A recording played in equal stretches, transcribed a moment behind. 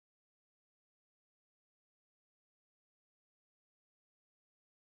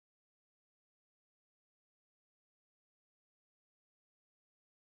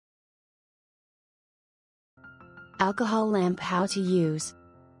Alcohol lamp. How to use.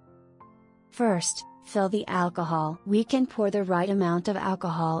 First, fill the alcohol. We can pour the right amount of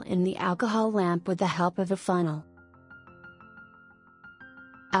alcohol in the alcohol lamp with the help of a funnel.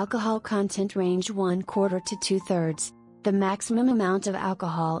 Alcohol content range 1/4 to 2/3. The maximum amount of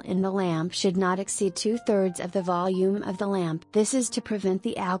alcohol in the lamp should not exceed 2/3 of the volume of the lamp. This is to prevent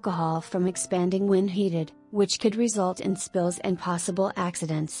the alcohol from expanding when heated, which could result in spills and possible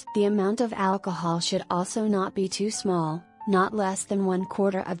accidents. The amount of alcohol should also not be too small, not less than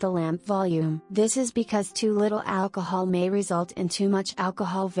 1/4 of the lamp volume. This is because too little alcohol may result in too much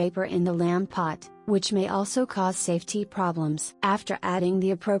alcohol vapor in the lamp pot, which may also cause safety problems. After adding the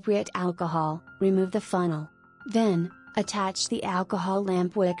appropriate alcohol, remove the funnel. Then, attach the alcohol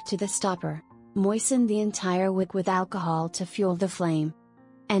lamp wick to the stopper. Moisten the entire wick with alcohol to fuel the flame.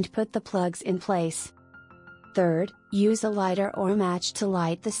 And put the plugs in place. Third, use a lighter or match to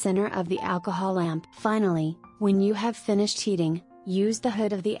light the center of the alcohol lamp. Finally, when you have finished heating, use the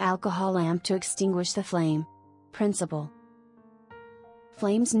hood of the alcohol lamp to extinguish the flame. Principle: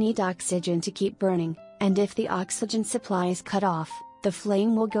 flames need oxygen to keep burning, and if the oxygen supply is cut off, the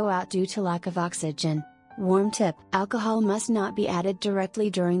flame will go out due to lack of oxygen. Warm tip: alcohol must not be added directly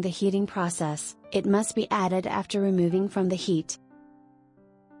during the heating process, it must be added after removing from the heat.